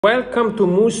Welcome to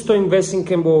Musto Invest in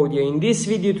Cambodia. In this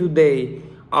video today,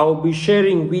 I'll be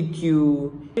sharing with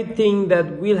you everything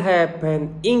that will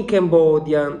happen in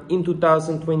Cambodia in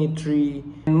 2023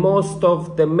 and most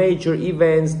of the major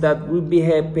events that will be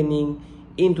happening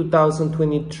in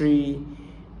 2023,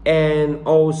 and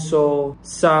also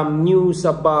some news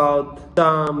about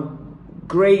some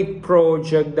great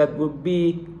project that will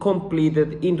be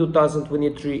completed in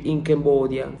 2023 in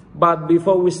Cambodia. But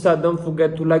before we start, don't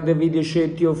forget to like the video, share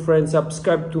it to your friends,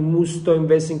 subscribe to Musto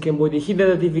Invest in Cambodia, hit the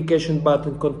notification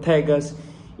button, contact us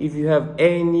if you have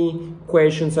any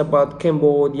questions about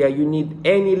Cambodia, you need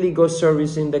any legal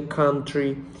service in the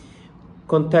country.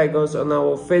 Contact us on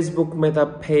our Facebook Meta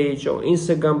page or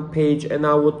Instagram page and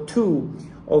our two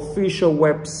official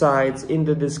websites in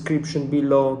the description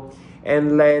below.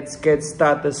 And let's get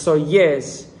started. So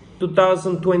yes,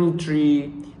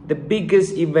 2023, the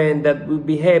biggest event that will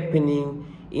be happening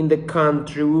in the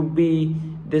country will be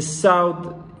the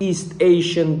Southeast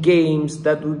Asian Games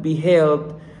that will be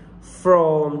held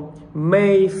from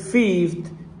May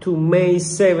 5th to May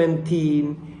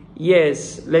 17th.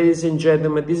 Yes, ladies and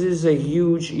gentlemen, this is a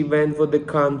huge event for the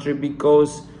country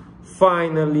because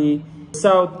finally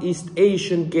Southeast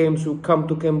Asian Games will come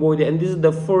to Cambodia, and this is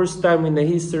the first time in the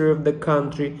history of the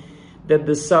country that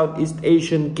the Southeast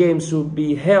Asian Games will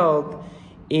be held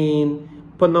in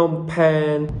Phnom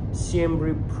Penh, Siem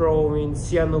Reap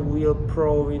Province, Sihanoukville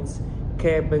Province,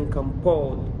 Kep and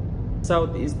Kampot.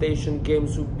 Southeast Asian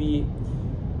Games will be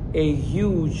a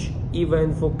huge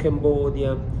event for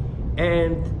Cambodia,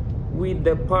 and with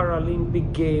the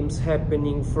Paralympic Games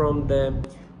happening from the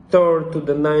 3rd to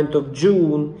the 9th of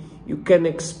June, you can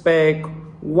expect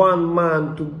 1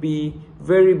 month to be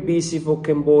very busy for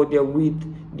Cambodia, with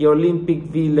the Olympic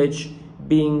Village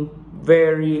being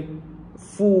very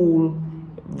full,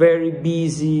 very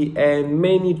busy, and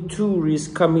many tourists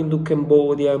coming to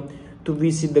Cambodia to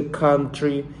visit the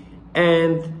country,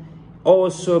 and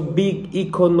also big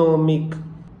economic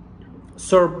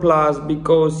surplus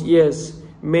because yes,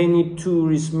 many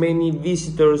tourists, many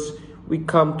visitors will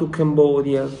come to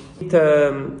Cambodia with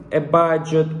a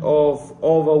budget of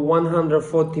over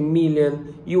 140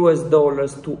 million US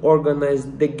dollars to organize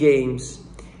the games.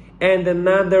 And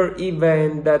another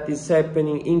event that is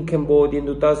happening in Cambodia in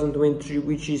 2023,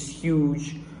 which is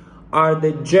huge, are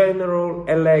the general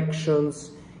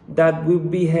elections that will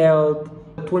be held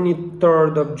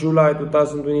 23rd of July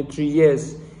 2023.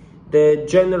 Yes, the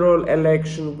general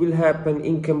election will happen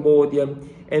in Cambodia,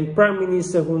 and Prime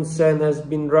Minister Hun Sen has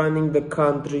been running the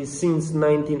country since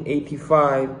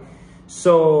 1985.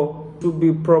 So it will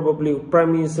be probably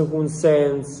Prime Minister Hun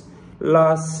Sen's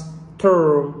last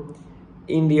term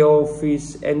in the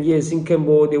office. And yes, in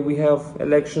Cambodia we have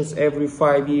elections every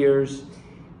 5 years.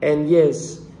 And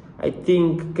yes, I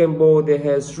think Cambodia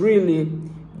has really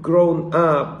grown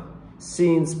up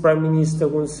since Prime Minister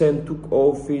Hun Sen took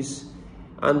office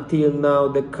until now.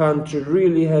 The country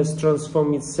really has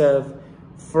transformed itself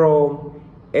from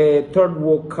a third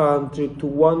world country to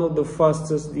one of the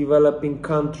fastest developing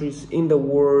countries in the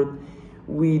world,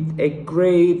 with a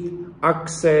great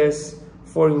access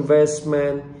for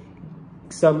investment,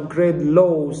 some great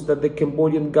laws that the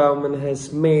Cambodian government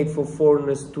has made for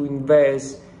foreigners to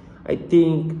invest. I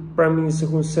think Prime Minister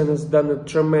Hun Sen has done a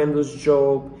tremendous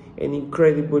job, an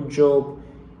incredible job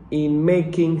in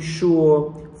making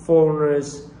sure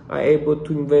foreigners are able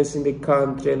to invest in the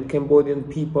country, and Cambodian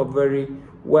people are very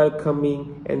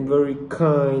welcoming and very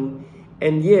kind.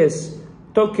 And yes,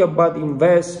 talking about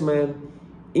investment,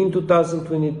 in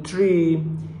 2023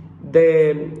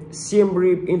 the Siem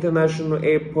Reap International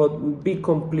Airport will be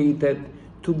completed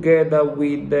together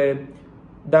with the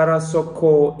Dara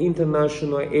Sakor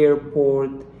International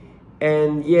Airport.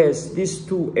 And yes, these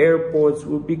two airports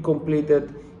will be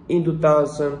completed in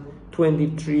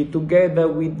 2023 together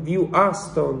with View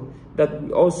Aston, that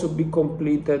will also be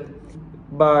completed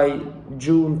by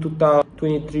June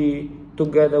 2023,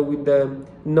 together with the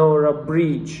Nora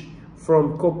Bridge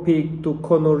from Kopik to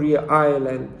Konoria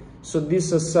Island. So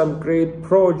these are some great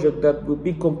projects that will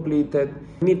be completed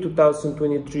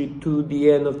mid-2023 to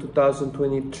the end of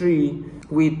 2023,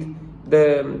 with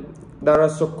the Dara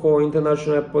Sakor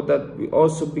International Airport that will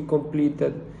also be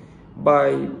completed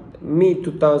by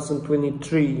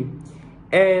mid-2023.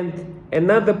 And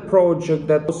another project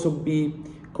that also be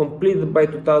completed by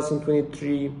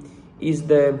 2023 is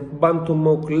the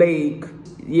Bantumok Lake.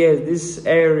 Yes, this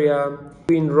area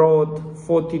between Road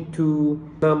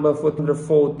 42, number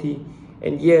 440,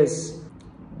 and yes,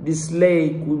 this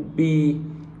lake would be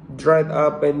dried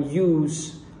up and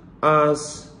used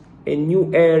as a new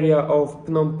area of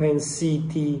Phnom Penh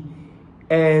city,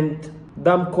 and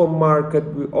Reap-Angkor market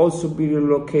will also be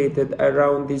relocated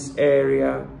around this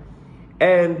area,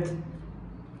 and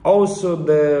also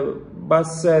the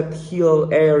Basset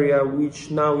Hill area,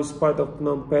 which now is part of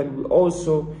Phnom Penh, will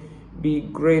also be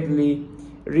greatly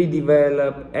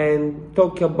redeveloped. And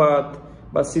talk about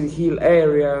Basset Hill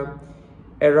area,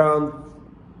 around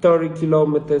 30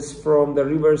 kilometers from the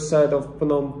riverside of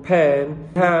Phnom Penh,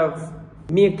 have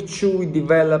Miek Chui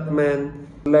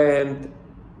development land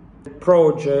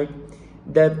project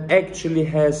that actually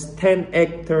has 10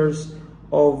 hectares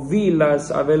of villas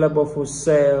available for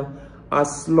sale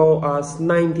as low as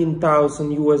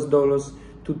 $19,000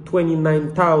 to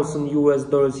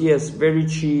 $29,000. Yes, very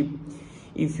cheap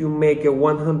if you make a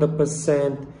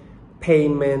 100%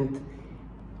 payment.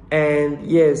 And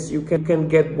yes, you can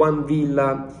get one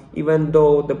villa, even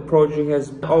though the project has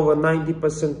over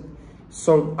 90%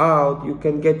 sold out. You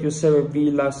can get yourself a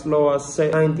villa as low as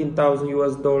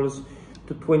 $19,000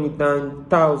 to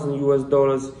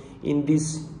 $29,000 in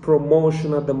this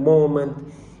promotion at the moment,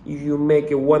 if you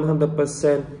make a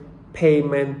 100%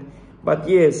 payment. But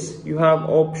yes, you have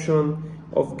option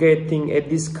of getting a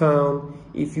discount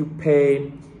if you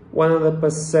pay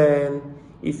 100%.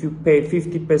 If you pay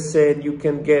 50%, you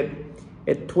can get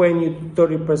a 20 to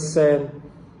 30%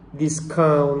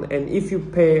 discount, and if you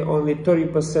pay only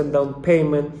 30% down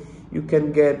payment, you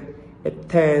can get a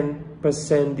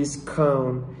 10%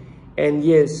 discount. And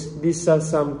yes, these are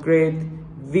some great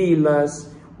villas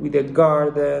with a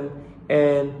garden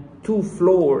and 2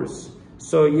 floors.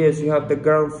 So yes, you have the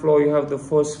ground floor, you have the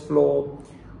first floor,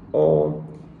 or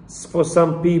for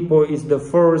some people it's the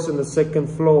first and the second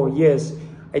floor. Yes,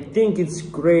 I think it's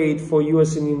great for you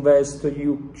as an investor.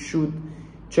 You should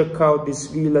check out these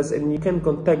villas, and you can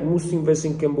contact Muslim Invest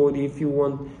in Cambodia if you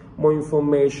want more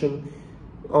information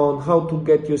on how to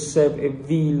get yourself a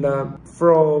villa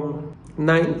from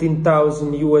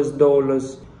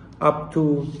 $19,000 up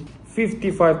to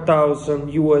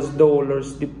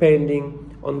 $55,000, depending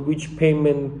on which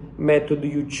payment method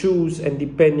you choose, and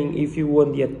depending if you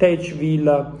want the attached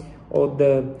villa or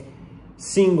the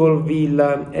single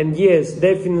villa. And yes,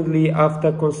 definitely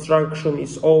after construction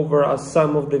is over, as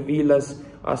some of the villas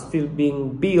are still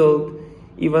being built,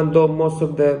 even though most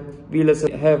of the villas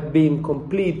have been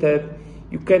completed,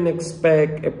 you can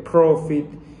expect a profit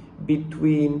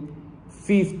between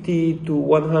 50 to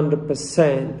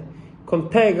 100%.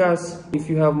 Contact us if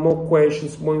you have more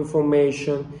questions, more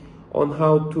information on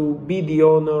how to be the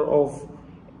owner of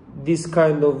this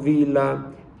kind of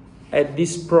villa at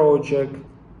this project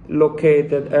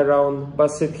located around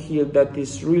Basset Hill, that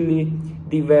is really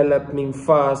developing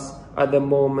fast at the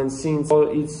moment, since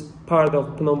it's part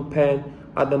of Phnom Penh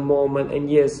at the moment. And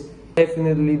yes,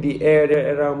 definitely the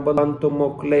area around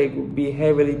Bantomok Lake will be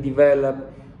heavily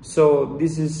developed. So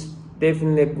this is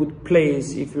definitely a good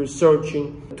place if you're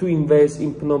searching to invest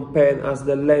in Phnom Penh, as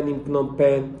the land in Phnom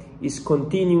Penh is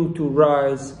continuing to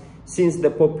rise, since the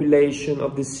population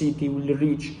of the city will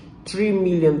reach 3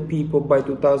 million people by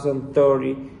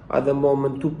 2030. At the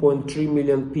moment, 2.3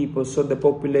 million people. So the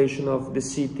population of the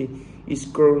city is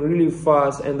growing really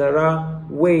fast, and there are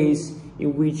ways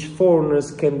in which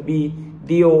foreigners can be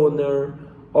the owner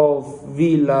of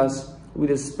villas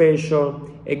with a special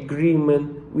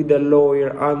agreement with a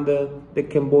lawyer under the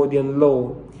Cambodian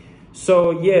law.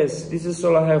 So yes, this is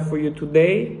all I have for you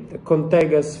today.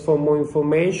 Contact us for more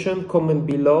information. Comment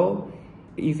below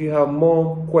if you have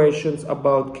more questions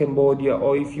about Cambodia,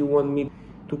 or if you want me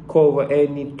to cover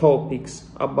any topics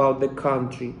about the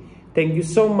country. Thank you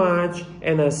so much,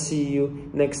 and I'll see you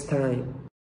next time.